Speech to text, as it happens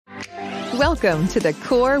Welcome to the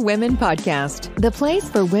Core Women Podcast, the place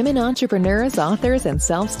for women entrepreneurs, authors, and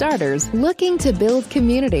self-starters looking to build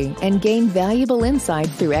community and gain valuable insight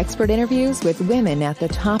through expert interviews with women at the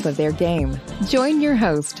top of their game. Join your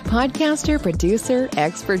host, podcaster, producer,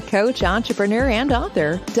 expert coach, entrepreneur, and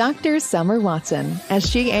author, Dr. Summer Watson, as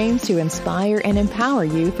she aims to inspire and empower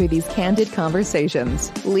you through these candid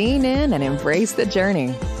conversations. Lean in and embrace the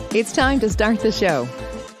journey. It's time to start the show.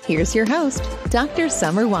 Here's your host, Dr.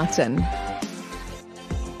 Summer Watson.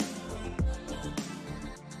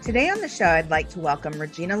 Today on the show, I'd like to welcome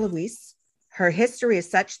Regina Louise. Her history is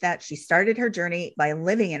such that she started her journey by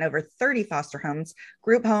living in over 30 foster homes,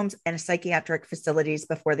 group homes, and psychiatric facilities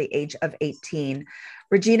before the age of 18.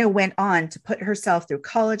 Regina went on to put herself through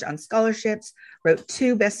college on scholarships, wrote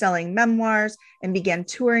 2 best-selling memoirs, and began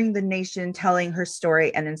touring the nation, telling her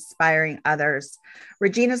story and inspiring others.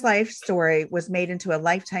 Regina's life story was made into a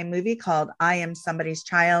Lifetime movie called I Am Somebody's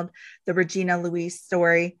Child, the Regina Louise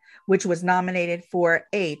story, which was nominated for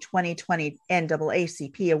a 2020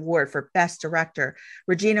 NAACP Award for Best Director.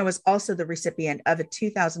 Regina was also the recipient of a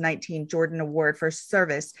 2019 Jordan Award for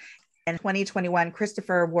Service and 2021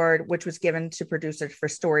 Christopher Award, which was given to producers for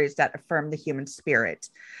stories that affirm the human spirit.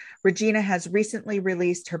 Regina has recently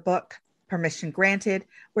released her book, Permission Granted,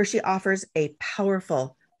 where she offers a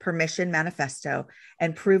powerful permission manifesto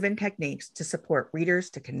and proven techniques to support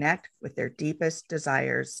readers to connect with their deepest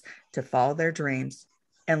desires, to follow their dreams,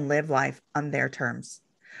 and live life on their terms.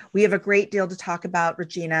 We have a great deal to talk about,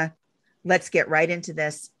 Regina. Let's get right into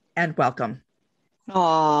this and welcome.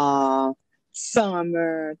 Aw,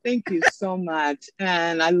 Summer, thank you so much.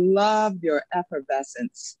 And I love your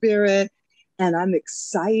effervescent spirit. And I'm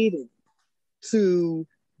excited to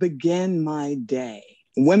begin my day,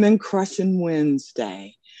 Women Crushing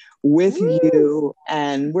Wednesday, with you.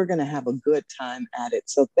 And we're going to have a good time at it.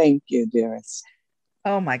 So thank you, dearest.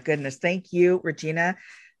 Oh my goodness. Thank you, Regina,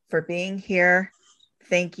 for being here.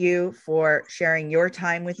 Thank you for sharing your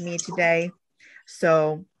time with me today.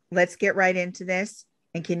 So let's get right into this.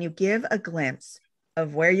 And can you give a glimpse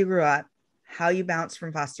of where you grew up, how you bounced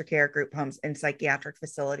from foster care, group homes, and psychiatric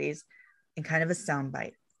facilities, and kind of a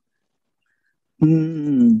soundbite?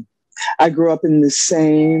 I grew up in the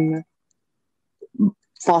same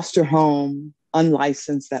foster home,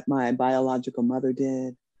 unlicensed, that my biological mother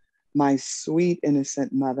did. My sweet,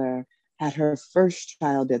 innocent mother had her first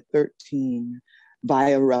child at 13 by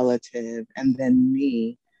a relative, and then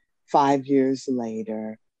me 5 years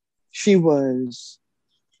later. She was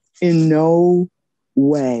in no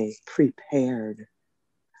way prepared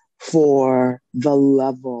for the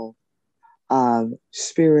level of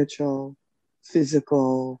spiritual,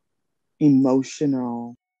 physical,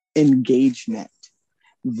 emotional engagement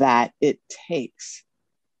that it takes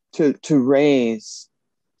to raise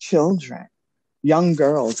children, young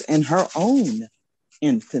girls in her own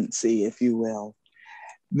infancy, if you will.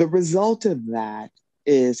 The result of that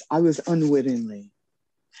is I was unwittingly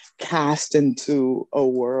cast into a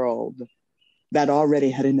world that already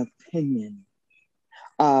had an opinion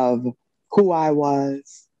of who I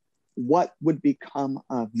was, what would become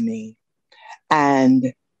of me.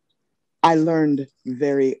 And I learned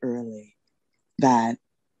very early that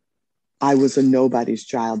I was a nobody's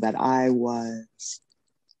child, that I was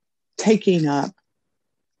taking up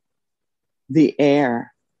the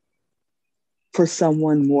air for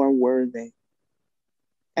someone more worthy.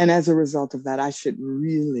 And as a result of that, I should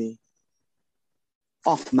really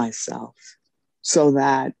off myself so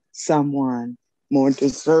that someone more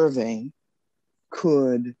deserving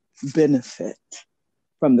could benefit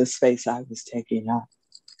from the space I was taking up.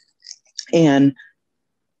 And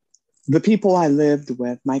the people I lived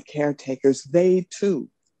with, my caretakers, they too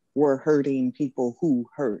were hurting people who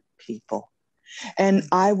hurt people. And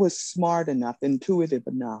I was smart enough, intuitive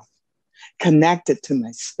enough, connected to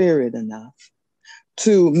my spirit enough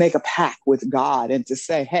to make a pact with God and to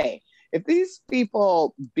say, hey, if these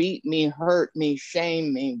people beat me, hurt me,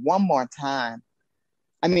 shame me one more time,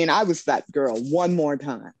 I was that girl one more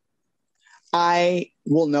time, I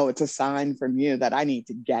will know it's a sign from you that I need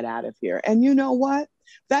to get out of here. And you know what?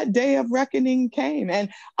 That day of reckoning came and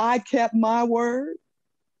I kept my word.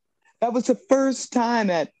 That was the first time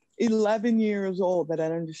at 11 years old that I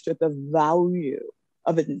understood the value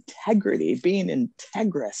of integrity, being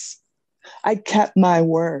integrous. I kept my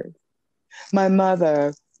word. My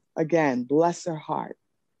mother, again, bless her heart,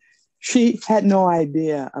 she had no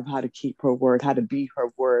idea of how to keep her word, how to be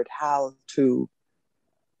her word, how to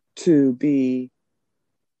be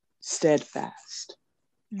steadfast,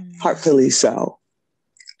 heartfully so,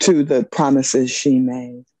 to the promises she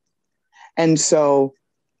made. And so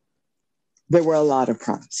there were a lot of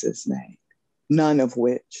promises made, none of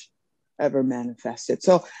which ever manifested.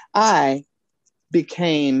 So I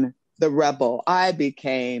became the rebel.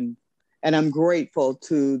 And I'm grateful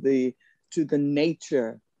to the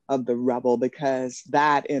nature of the rebel, because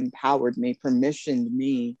that empowered me, permissioned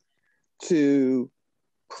me to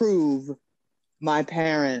prove my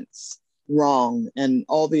parents wrong and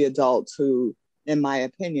all the adults who, in my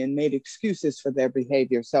opinion, made excuses for their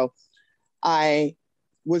behavior. So I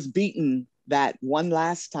was beaten that one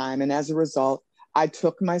last time. And as a result, I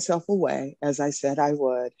took myself away, as I said I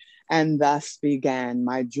would, and thus began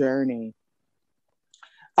my journey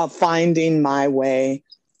of finding my way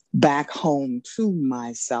back home to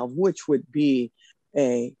myself, which would be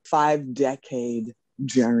a 5-decade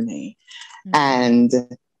journey. Mm-hmm.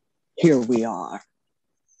 And here we are.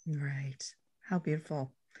 Right. How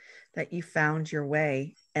beautiful that you found your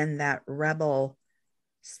way, and that rebel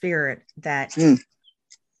spirit, that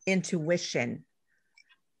intuition,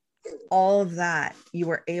 all of that, you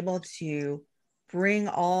were able to bring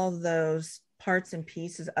all those parts and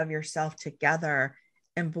pieces of yourself together,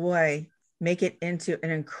 and boy, make it into an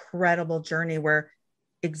incredible journey where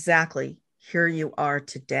exactly here you are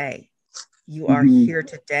today. You are here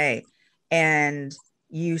today, and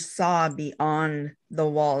you saw beyond the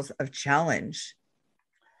walls of challenge.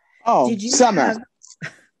 Oh, did you Summer,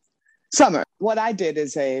 what I did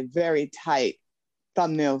is a very tight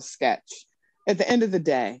thumbnail sketch. At the end of the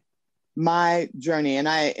day, my journey, and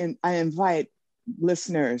I invite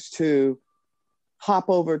listeners to hop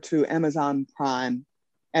over to Amazon Prime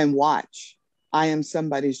and watch I Am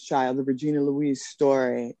Somebody's Child, the Regina Louise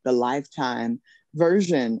story, the Lifetime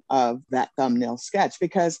version of that thumbnail sketch,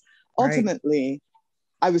 because ultimately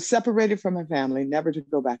I was separated from my family, never to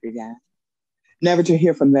go back again, never to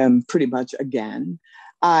hear from them pretty much again.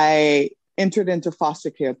 I entered into foster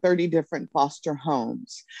care, 30 different foster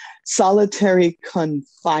homes, solitary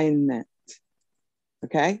confinement,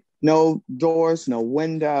 okay? No doors, no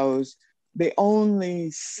windows. The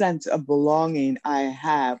only sense of belonging I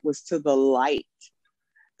have was to the light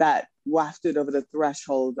that wafted over the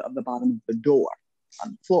threshold of the bottom of the door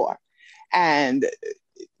on the floor. And,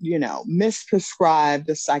 misprescribed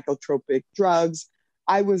the psychotropic drugs.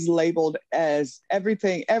 I was labeled as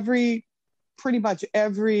pretty much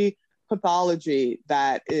every pathology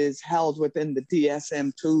that is held within the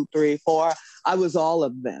DSM 2, 3, 4. I was all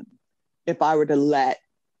of them, if I were to let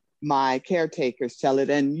my caretakers tell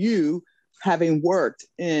it. And you, having worked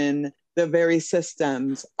in the very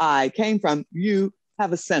systems I came from, you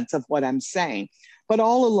have a sense of what I'm saying. But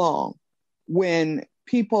all along, when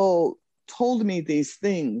people told me these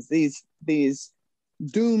things, these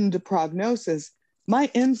doomed prognosis, my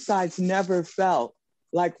insides never felt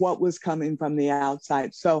like what was coming from the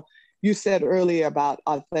outside. So you said earlier about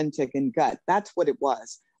authentic and gut. That's what it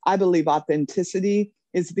was. I believe authenticity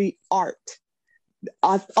is the art.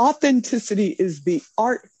 Authenticity is the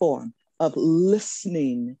art form of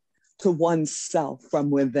listening to oneself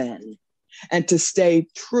from within, and to stay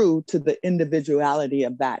true to the individuality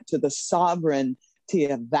of that, to the sovereignty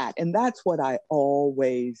of that. And that's what I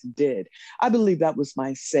always did. I believe that was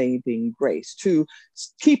my saving grace, to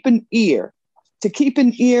keep an ear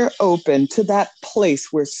open to that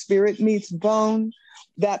place where spirit meets bone,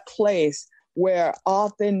 that place where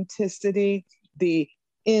authenticity, the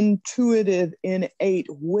intuitive, innate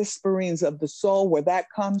whisperings of the soul, where that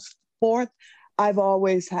comes forth. I've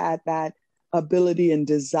always had that ability and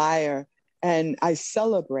desire, and I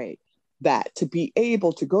celebrate that, to be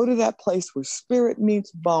able to go to that place where spirit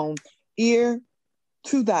meets bone, ear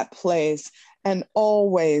to that place, and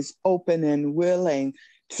always open and willing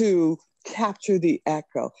to capture the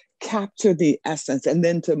echo, capture the essence, and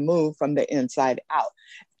then to move from the inside out.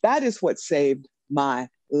 That is what saved my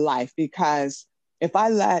life, because if I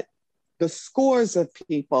let the scores of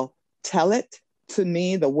people tell it to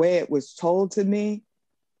me the way it was told to me,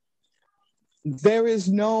 there is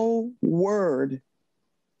no word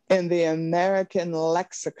in the American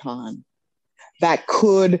lexicon that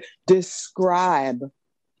could describe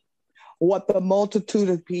what the multitude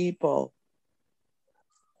of people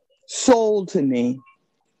sold to me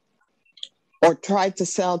or tried to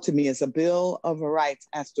sell to me as a bill of rights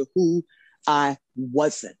as to who I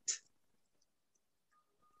wasn't.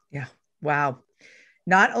 Yeah. Wow.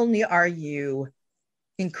 Not only are you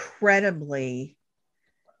incredibly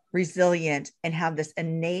resilient and have this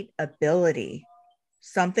innate ability,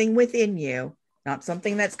 something within you, not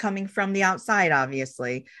something that's coming from the outside,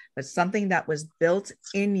 obviously, but something that was built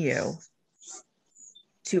in you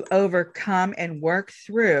to overcome and work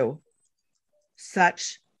through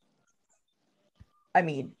such,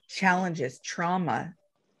 challenges, trauma,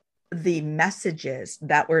 the messages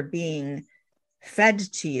that were being fed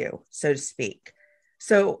to you, so to speak.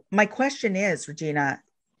 So my question is, Regina,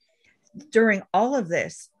 during all of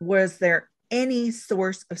this, was there any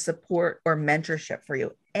source of support or mentorship for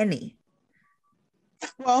you? Any?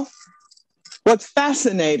 Well, what's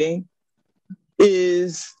fascinating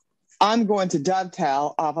is I'm going to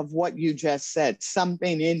dovetail off of what you just said,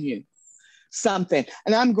 something in you, something.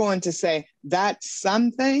 And I'm going to say that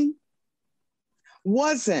something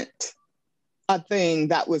wasn't a thing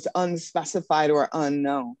that was unspecified or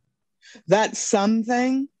unknown. That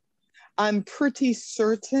something, I'm pretty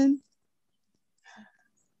certain,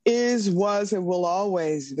 is, was, and will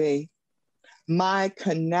always be my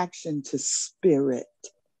connection to spirit,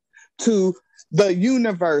 to the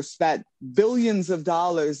universe that billions of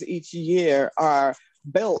dollars each year are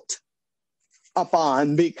built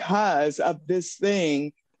upon because of this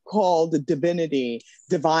thing called divinity,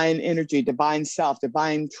 divine energy, divine self,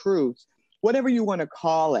 divine truth, whatever you want to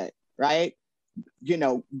call it, right? You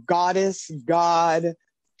know, goddess, God,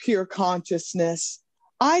 pure consciousness.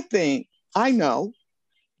 I know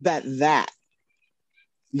that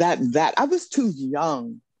I was too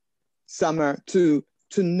young, Summer, to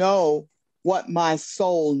know what my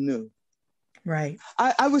soul knew. Right.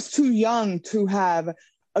 I was too young to have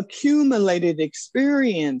accumulated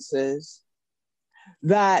experiences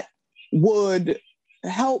that would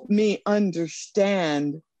help me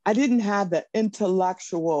understand. I didn't have the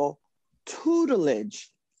intellectual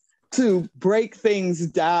tutelage to break things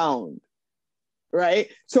down, right?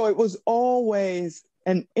 So it was always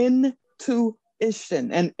an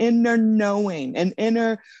intuition, an inner knowing, an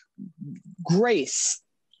inner grace.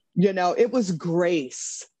 You know, it was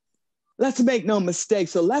grace. Let's make no mistake.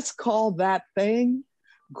 So let's call that thing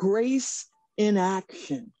grace in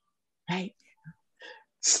action, right?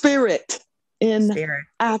 Spirit in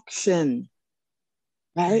action,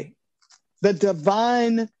 right? The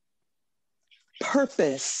divine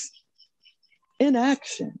purpose in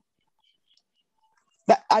action.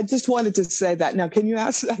 I just wanted to say that. Now, can you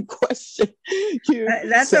answer that question?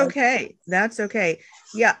 That's okay. That's okay.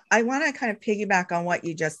 Yeah, I want to kind of piggyback on what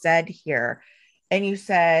you just said here. And you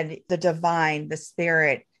said the divine, the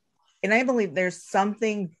spirit. And I believe there's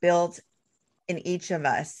something built in each of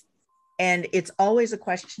us. And it's always a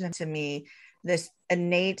question to me, this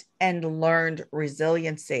innate and learned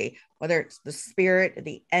resiliency, whether it's the spirit,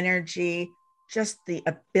 the energy, just the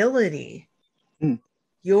ability.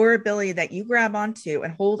 Your ability that you grab onto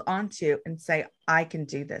and hold onto and say, I can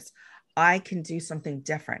do this. I can do something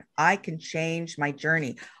different. I can change my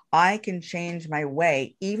journey. I can change my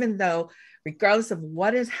way, even though regardless of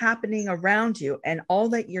what is happening around you and all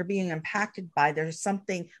that you're being impacted by, there's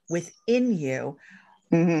something within you,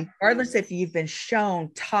 regardless if you've been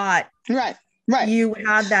shown, taught, right. You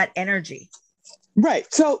have that energy. Right.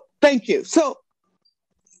 So thank you. So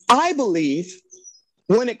I believe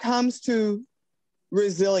when it comes to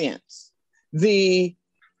resilience, the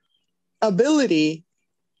ability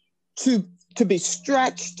to be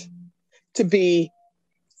stretched, to be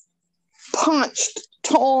punched,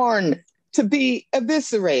 torn, to be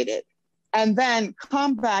eviscerated, and then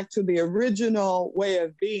come back to the original way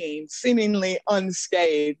of being, seemingly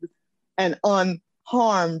unscathed and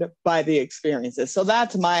unharmed by the experiences. So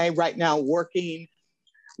that's my right now working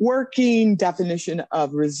definition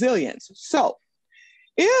of resilience. So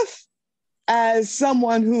if, as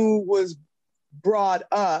someone who was brought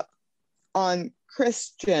up on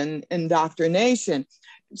Christian indoctrination,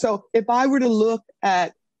 so if I were to look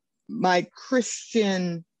at my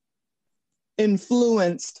Christian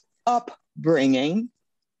influenced upbringing,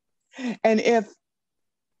 and if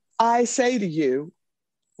I say to you,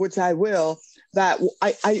 which I will, that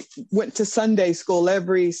I went to Sunday school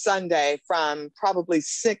every Sunday from probably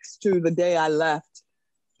 6 to the day I left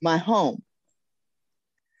my home.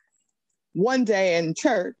 One day in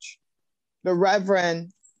church, the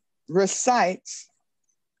Reverend recites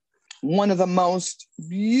one of the most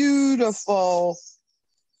beautiful,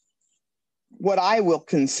 what I will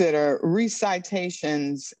consider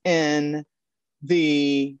recitations in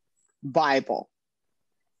the Bible.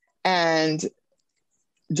 And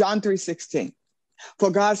John 3:16, for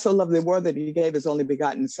God so loved the world that he gave his only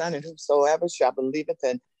begotten son, and whosoever shall believeth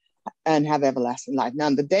and have everlasting life.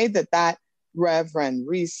 Now, the day that Reverend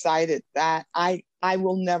recited that, I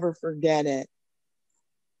will never forget it.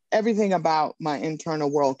 Everything about my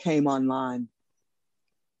internal world came online.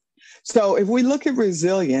 So if we look at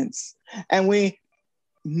resilience and we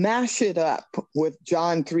mash it up with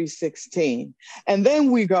John 3:16, and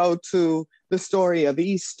then we go to the story of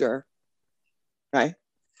Easter, right?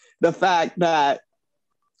 The fact that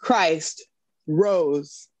Christ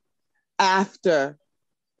rose after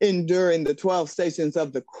enduring the 12 stations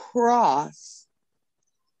of the cross,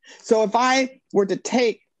 So if I were to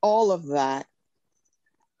take all of that,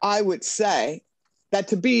 I would say that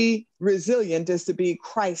to be resilient is to be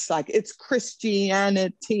Christ-like. It's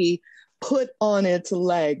Christianity put on its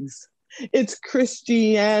legs. It's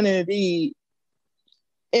Christianity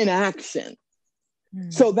in action.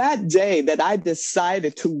 So that day that I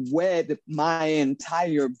decided to wed my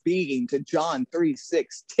entire being to John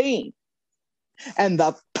 3:16 and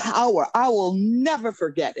the power, I will never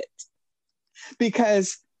forget it,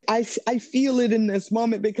 because I feel it in this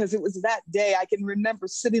moment, because it was that day I can remember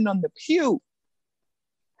sitting on the pew,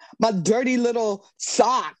 my dirty little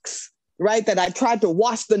socks, right, that I tried to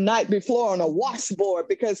wash the night before on a washboard,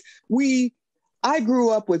 because I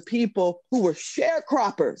grew up with people who were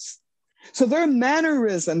sharecroppers. So their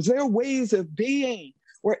mannerisms, their ways of being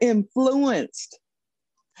were influenced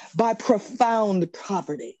by profound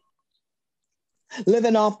poverty,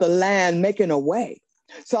 living off the land, making a way.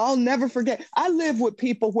 So I'll never forget, I lived with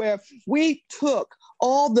people where we took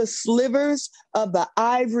all the slivers of the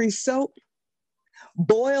ivory soap,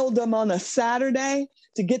 boiled them on a Saturday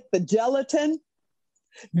to get the gelatin,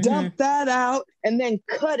 dump that out, and then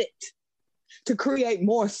cut it to create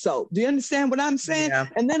more soap. Do you understand what I'm saying? Yeah.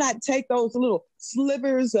 And then I'd take those little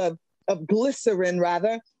slivers of glycerin,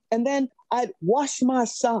 rather, and then I'd wash my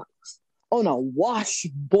socks on a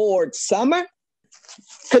washboard summer.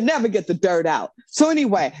 Could never get the dirt out. So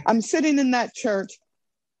anyway, I'm sitting in that church,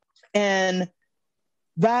 and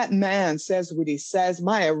that man says what he says.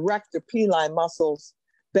 My erector pili muscles,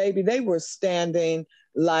 baby, they were standing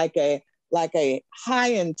like a high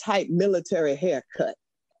and tight military haircut.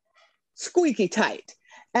 Squeaky tight.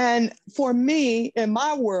 And for me, in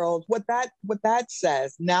my world, what that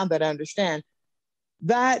says, now that I understand,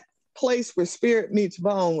 that place where spirit meets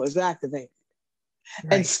bone was activated.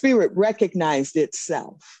 Right. And spirit recognized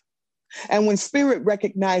itself. And when spirit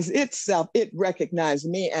recognized itself, it recognized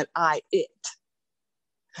me, and I it.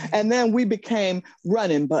 And then we became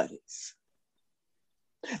running buddies.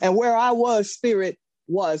 And where I was, spirit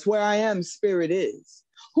was. Where I am, spirit is.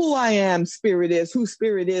 Who I am, spirit is. Who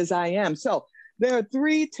spirit is, I am. So there are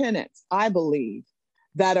 3 tenets, I believe,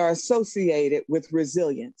 that are associated with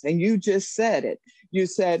resilience. And you just said it. You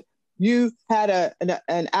said you had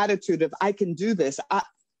an attitude of, I can do this.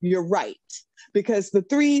 You're right. Because the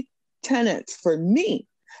 3 tenets for me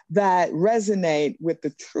that resonate with the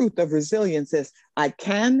truth of resilience is I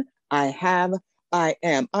can, I have, I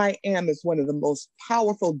am. I am is one of the most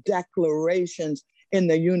powerful declarations in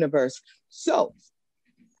the universe. So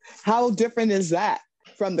how different is that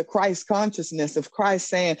from the Christ consciousness of Christ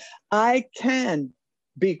saying, I can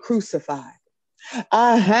be crucified.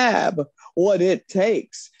 I have what it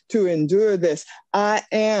takes to endure this. I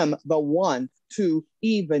am the one to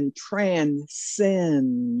even transcend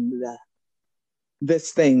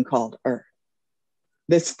this thing called earth,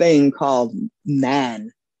 this thing called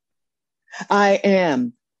man. I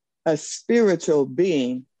am a spiritual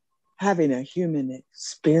being having a human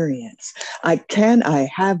experience. I can, I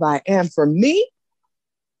have, I am. For me,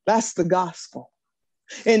 that's the gospel.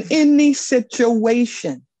 In any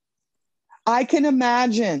situation, I can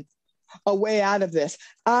imagine a way out of this.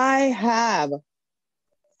 I have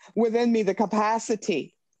within me the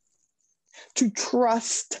capacity to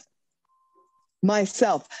trust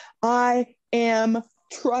myself. I am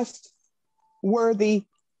trustworthy.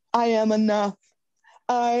 I am enough.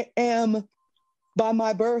 I am, by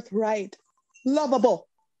my birthright, lovable.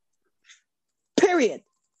 Period.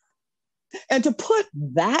 And to put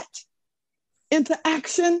that into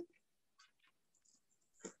action,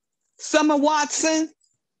 Summer Watson,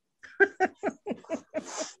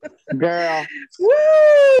 girl. Woo!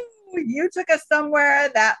 You took us somewhere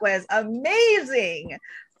that was amazing.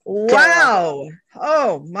 Wow.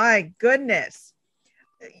 Oh my goodness.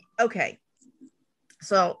 Okay.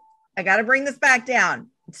 So I got to bring this back down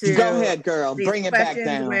to go ahead, girl. Bring it back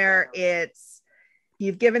down. Where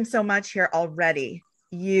you've given so much here already.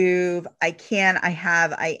 I can, I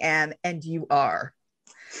have, I am, and you are.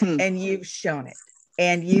 And you've shown it,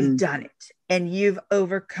 and you've done it, and you've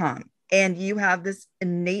overcome, and you have this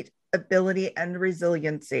innate ability and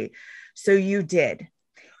resiliency. So you did.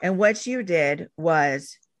 And what you did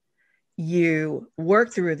was you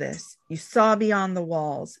worked through this. You saw beyond the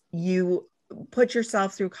walls. You put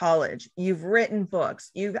yourself through college. You've written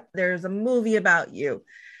books. There's a movie about you.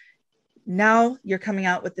 Now you're coming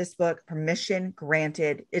out with this book, permission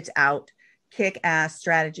granted. It's out. Kick-ass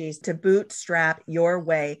strategies to bootstrap your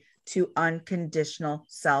way to unconditional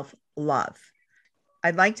self-love.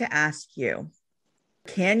 I'd like to ask you,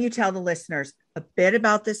 can you tell the listeners a bit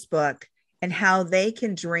about this book and how they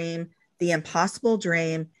can dream the impossible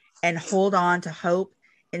dream and hold on to hope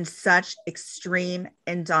in such extreme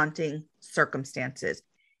and daunting circumstances?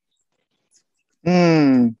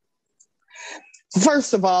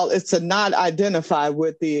 First of all, it's to not identify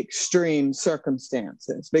with the extreme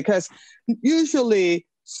circumstances, because usually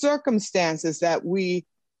circumstances that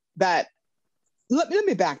let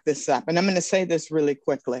me back this up, and I'm going to say this really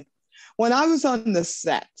quickly. When I was on the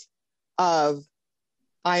set of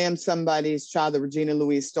I Am Somebody's Child, the Regina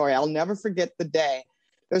Louise story, I'll never forget the day.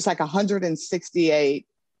 There's like 168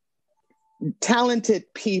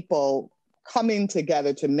 talented people coming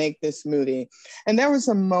together to make this movie. And there was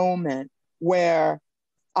a moment where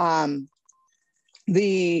I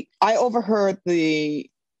overheard the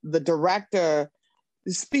director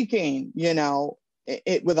speaking,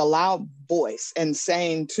 it with a loud voice and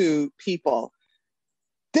saying to people,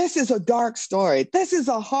 "This is a dark story. This is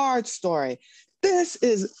a hard story. This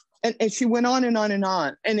is," and she went on and on and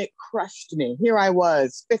on, and it crushed me. Here I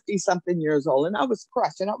was, 50 something years old, and I was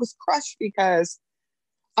crushed. And I was crushed because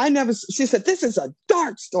she said, "This is a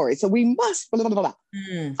dark story, so we must blah, blah, blah."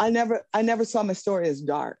 I never saw my story as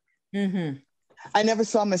dark. Mm-hmm. I never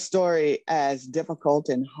saw my story as difficult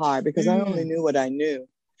and hard, because I only knew what I knew.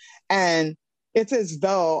 And it's as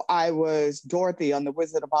though I was Dorothy on The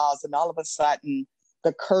Wizard of Oz, and all of a sudden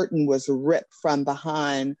the curtain was ripped from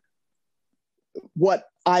behind what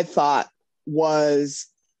I thought wasn't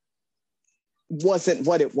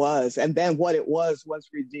what it was. And then what it was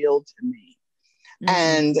revealed to me.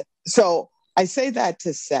 And so I say that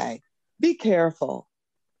to say, be careful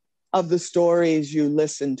of the stories you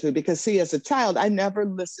listen to, because see, as a child, I never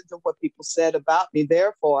listened to what people said about me.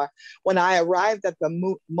 Therefore, when I arrived at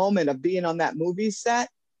the moment of being on that movie set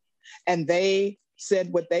and they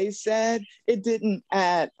said what they said, it didn't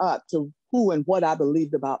add up to who and what I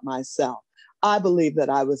believed about myself. I believed that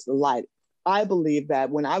I was the light. I believed that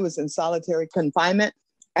when I was in solitary confinement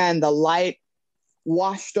and the light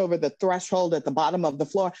washed over the threshold at the bottom of the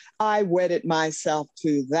floor, I wedded myself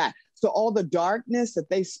to that. So all the darkness that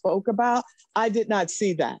they spoke about, I did not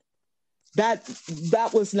see that.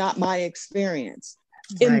 That was not my experience.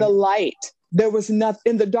 Right. In the light, there was nothing.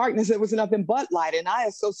 In the darkness, there was nothing but light. And I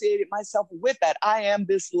associated myself with that. I am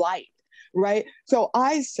this light, right? So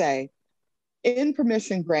I say, in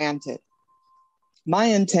permission granted, my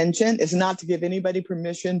intention is not to give anybody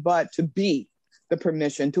permission, but to be the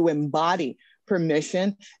permission, to embody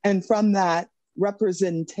permission. And from that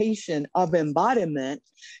representation of embodiment,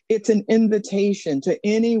 it's an invitation to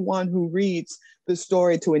anyone who reads the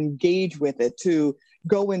story to engage with it, to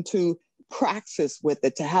go into praxis with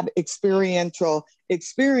it, to have experiential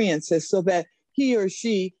experiences so that he or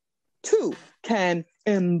she too can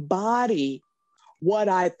embody what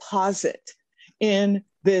I posit in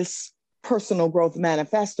this personal growth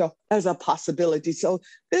manifesto as a possibility. So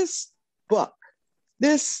this book,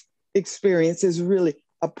 this experience is really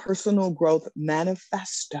a personal growth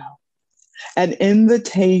manifesto, an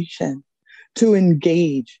invitation to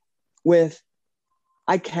engage with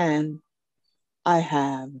I can, I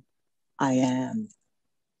have, I am,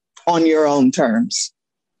 on your own terms.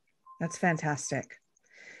 That's fantastic.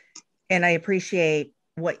 And I appreciate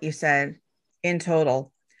what you said in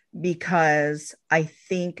total, because I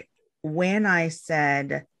think when I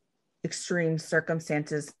said extreme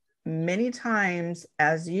circumstances, many times,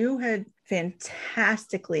 as you had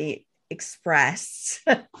fantastically expressed,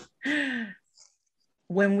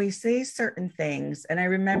 when we say certain things, and I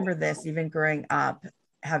remember this even growing up,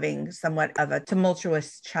 having somewhat of a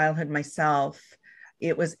tumultuous childhood myself,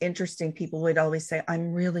 it was interesting. People would always say,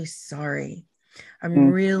 "I'm really sorry.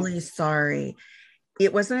 I'm really sorry."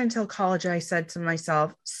 It wasn't until college I said to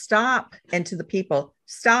myself, stop, and to the people,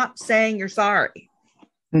 stop saying you're sorry.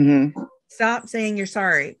 Stop saying you're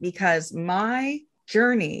sorry, because my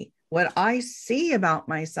journey, what I see about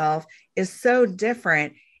myself, is so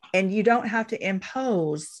different, and you don't have to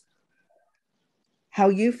impose how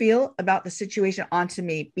you feel about the situation onto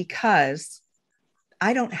me, because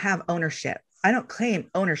I don't have ownership. I don't claim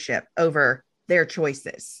ownership over their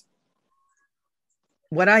choices.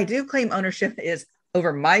 What I do claim ownership is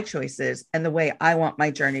over my choices and the way I want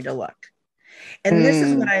my journey to look. And this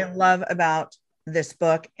is what I love about this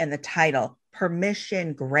book and the title,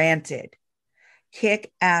 Permission Granted: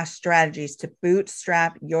 Kick-Ass Strategies to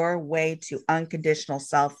Bootstrap Your Way to Unconditional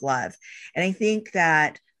Self-Love. And I think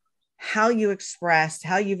that how you've expressed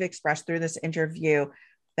through this interview,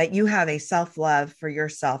 that you have a self-love for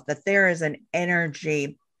yourself, that there is an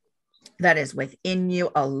energy that is within you,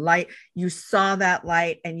 a light. You saw that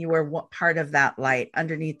light and you were part of that light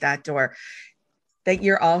underneath that door, that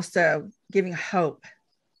you're also giving hope.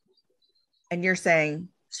 And you're saying,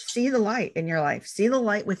 see the light in your life, see the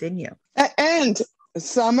light within you. And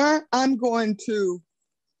Summer, I'm going to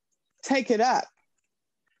take it up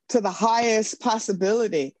to the highest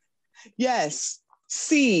possibility. Yes,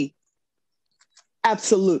 see,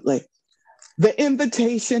 absolutely. The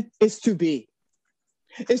invitation is to be,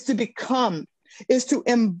 is to become, is to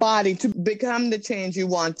embody, to become the change you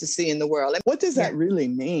want to see in the world. And what does that really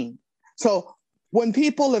mean? So when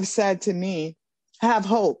people have said to me, have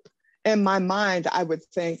hope, in my mind, I would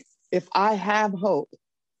think, if I have hope,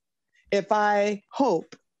 if I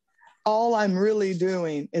hope, all I'm really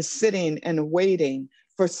doing is sitting and waiting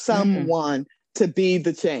for someone to be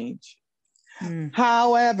the change.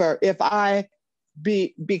 However, if I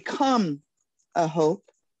become a hope,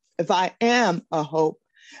 if I am a hope,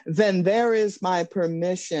 then there is my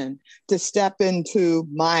permission to step into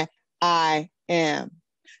my I am.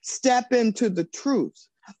 Step into the truth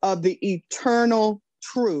of the eternal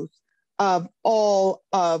truth of all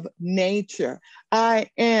of nature. I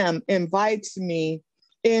am invites me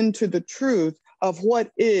into the truth of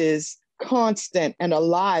what is constant and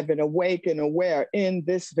alive and awake and aware in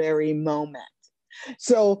this very moment.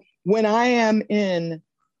 So when I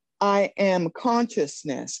am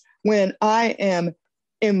consciousness, when I am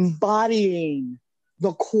embodying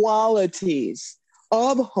the qualities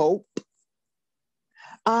of hope,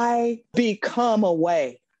 I become a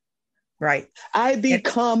way. Right. I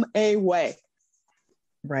become a way.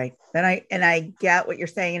 Right. And I get what you're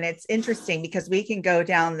saying. And it's interesting because we can go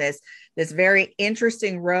down this very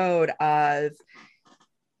interesting road of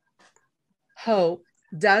hope.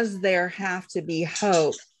 Does there have to be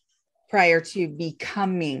hope prior to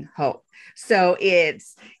becoming hope? So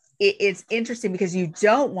it's interesting because you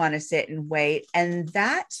don't want to sit and wait. And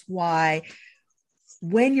that's why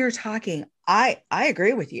when you're talking, I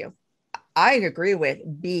agree with you. I agree with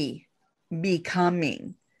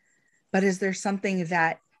becoming. But is there something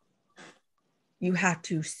that you have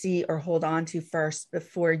to see or hold on to first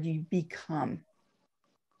before you become?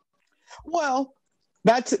 Well,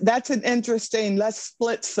 that's an interesting, let's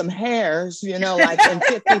split some hairs, like in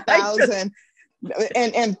 50,000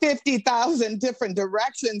 and 50,000 different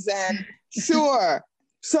directions. And sure.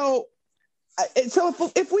 So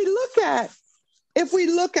if we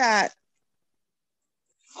look at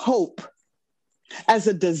hope as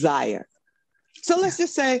a desire. So let's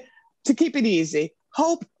just say, to keep it easy,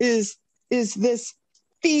 hope is this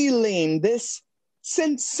feeling, this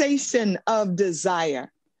sensation of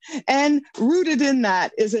desire. And rooted in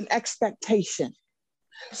that is an expectation.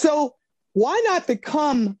 So why not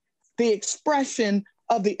become the expression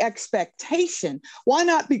of the expectation? Why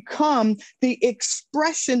not become the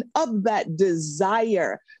expression of that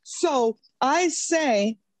desire? So I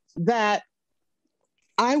say that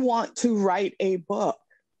I want to write a book.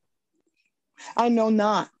 I know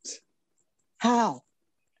not how.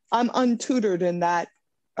 I'm untutored in that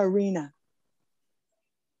arena.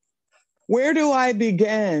 Where do I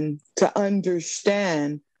begin to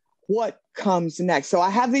understand what comes next? So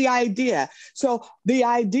I have the idea. So the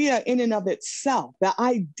idea in and of itself, the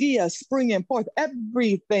idea springing forth,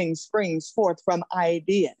 everything springs forth from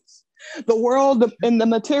ideas. The world and the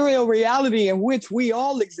material reality in which we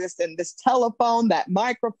all exist in, this telephone, that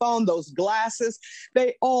microphone, those glasses,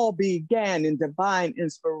 they all began in divine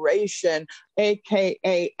inspiration,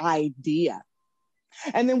 AKA idea.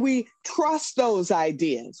 And then we trust those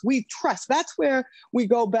ideas. We trust. That's where we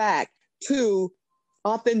go back to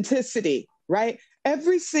authenticity, right?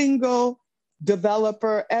 Every single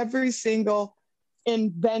developer, every single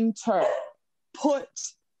inventor put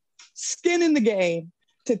skin in the game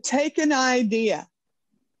to take an idea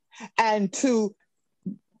and to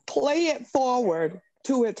play it forward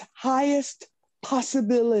to its highest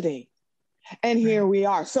possibility. And here we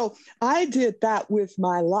are. So I did that with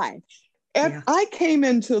my life. I came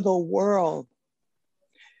into the world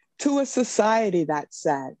to a society that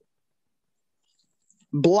said,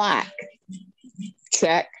 Black,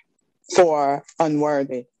 check for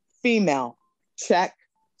unworthy. Female, check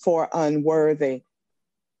for unworthy.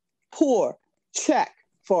 Poor, check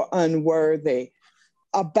for unworthy.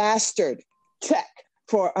 A bastard, check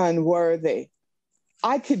for unworthy.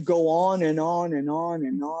 I could go on and on and on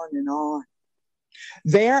and on and on.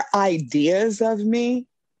 Their ideas of me,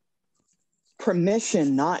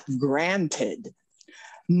 permission not granted.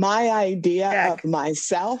 My idea of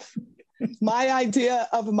myself,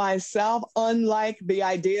 unlike the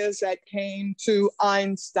ideas that came to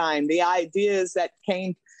Einstein, the ideas that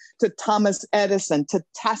came to Thomas Edison, to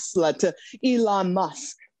Tesla, to Elon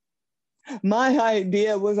Musk. My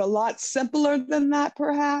idea was a lot simpler than that,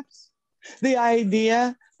 perhaps. The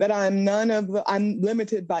idea that I'm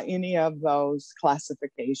limited by any of those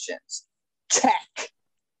classifications. Check,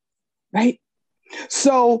 right?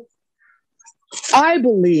 So I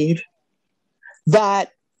believe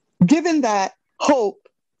that given that hope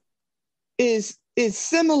is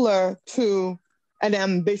similar to an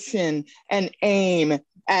ambition, an aim,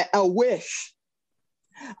 a wish,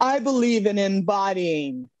 I believe in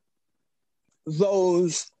embodying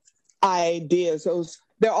those ideas.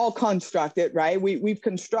 They're all constructed, right? We've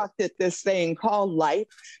constructed this thing called life.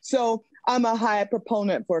 So I'm a high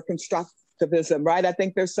proponent for constructivism, right? I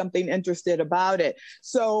think there's something interested about it.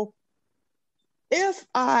 So if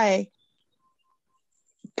I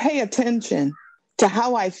pay attention to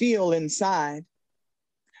how I feel inside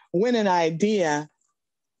when an idea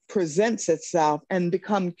presents itself and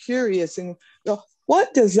become curious and go,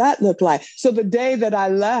 what does that look like? So the day that I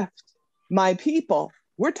left my people,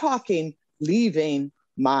 we're talking leaving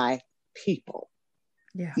my people.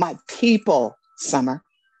 Yeah. My people, Summer.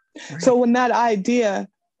 Right. So when that idea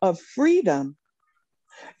of freedom,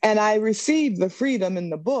 and I received the freedom in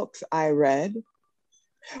the books I read,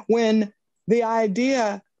 when the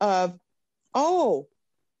idea of, oh,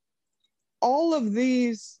 all of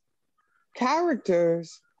these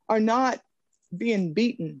characters are not being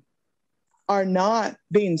beaten, are not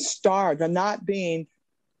being starved, are not being,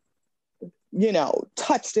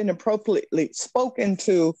 touched inappropriately, spoken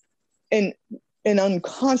to in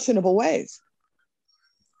unconscionable ways.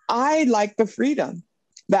 I like the freedom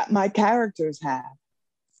that my characters have.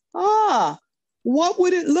 What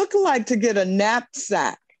would it look like to get a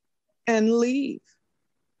knapsack and leave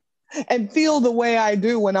and feel the way I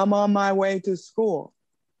do when I'm on my way to school?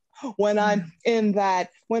 When I'm in that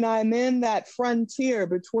frontier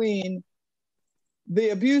between the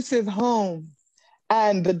abusive home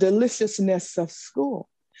and the deliciousness of school,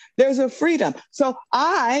 there's a freedom. So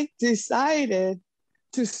I decided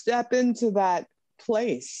to step into that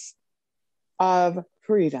place of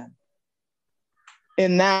freedom.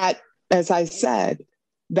 In that, as I said,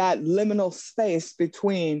 that liminal space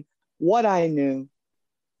between what I knew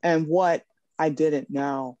and what I didn't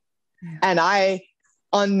know. Yeah. And I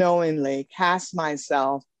unknowingly cast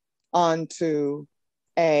myself onto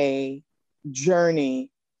a journey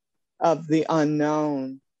of the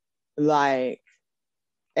unknown, like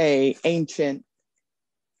an ancient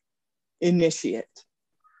initiate.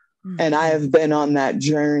 Mm-hmm. And I have been on that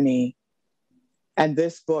journey. And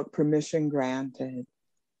this book, Permission Granted,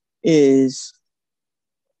 is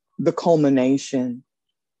the culmination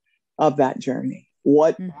of that journey.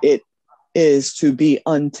 What it is to be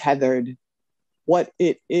untethered, what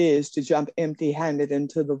it is to jump empty-handed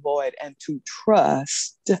into the void and to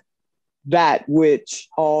trust that which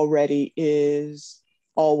already is,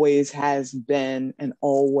 always has been, and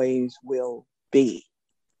always will be.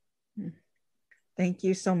 Thank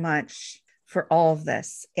you so much for all of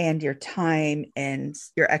this and your time and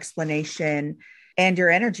your explanation and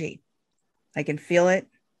your energy. I can feel it.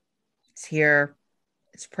 It's here.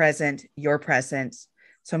 It's present. You're present.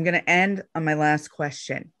 So I'm going to end on my last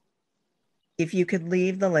question. If you could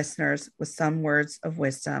leave the listeners with some words of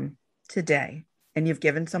wisdom today, and you've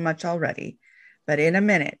given so much already, but in a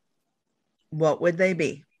minute, what would they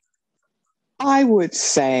be? I would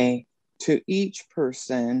say to each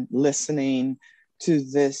person listening to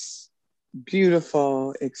this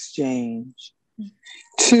beautiful exchange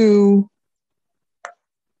to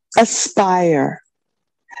aspire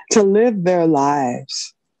to live their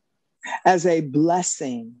lives as a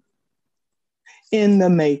blessing in the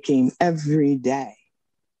making every day,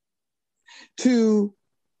 to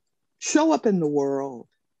show up in the world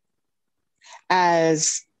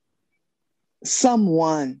as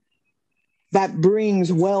someone that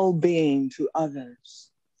brings well-being to others,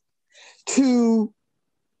 to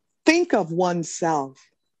think of oneself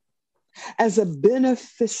as a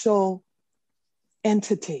beneficial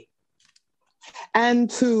entity, and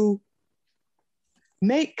to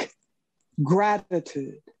make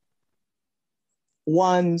gratitude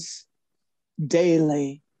one's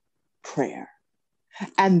daily prayer,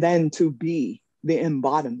 and then to be the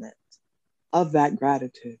embodiment of that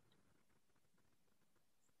gratitude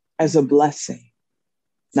as a blessing,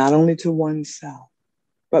 not only to oneself,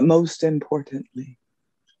 but most importantly,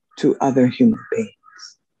 to other human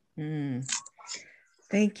beings.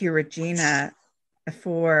 Thank you, Regina,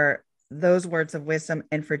 for those words of wisdom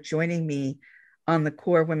and for joining me on the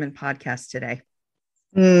Core Women podcast today.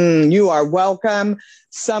 You are welcome,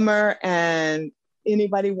 Summer, and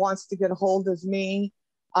anybody wants to get a hold of me,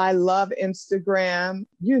 I love Instagram.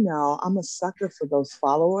 You know, I'm a sucker for those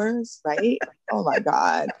followers, right? Oh my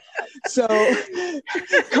God. So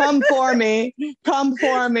come for me.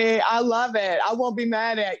 I love it. I won't be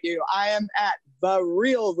mad at you. I am at the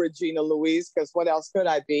real Regina Louise, because what else could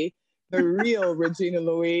I be? The real Regina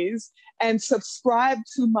Louise. And subscribe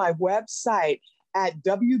to my website at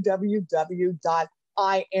www.unlockedintelligence.com.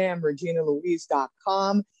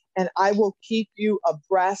 IamReginaLouise.com. And I will keep you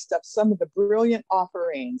abreast of some of the brilliant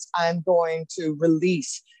offerings I'm going to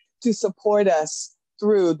release to support us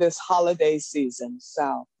through this holiday season.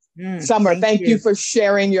 So, Summer, thank you for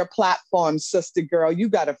sharing your platform, sister girl. You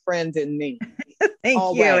got a friend in me.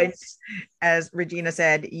 Thank you. And as Regina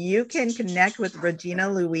said, you can connect with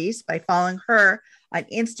Regina Louise by following her on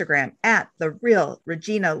Instagram at The Real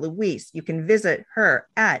Regina Louise. You can visit her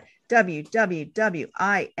at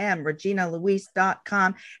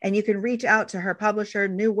www.IamReginaLouise.com, and you can reach out to her publisher,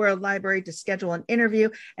 New World Library, to schedule an interview,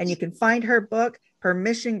 and you can find her book,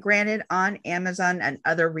 Permission Granted, on Amazon and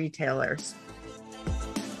other retailers.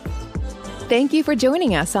 Thank you for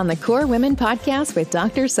joining us on the Core Women Podcast with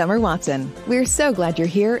Dr. Summer Watson. We're so glad you're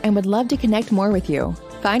here and would love to connect more with you.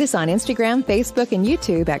 Find us on Instagram, Facebook, and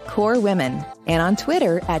YouTube at Core Women, and on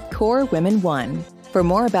Twitter at Core Women 1. For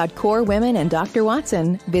more about Core Women and Dr.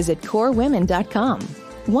 Watson, visit corewomen.com.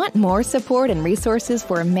 Want more support and resources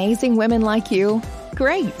for amazing women like you?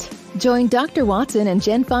 Great! Join Dr. Watson and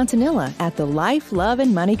Jen Fontanilla at the Life, Love,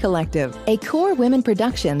 and Money Collective, a Core Women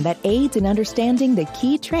production that aids in understanding the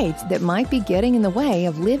key traits that might be getting in the way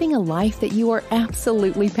of living a life that you are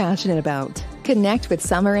absolutely passionate about. Connect with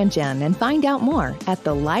Summer and Jen and find out more at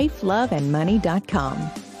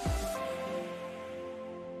thelifeloveandmoney.com.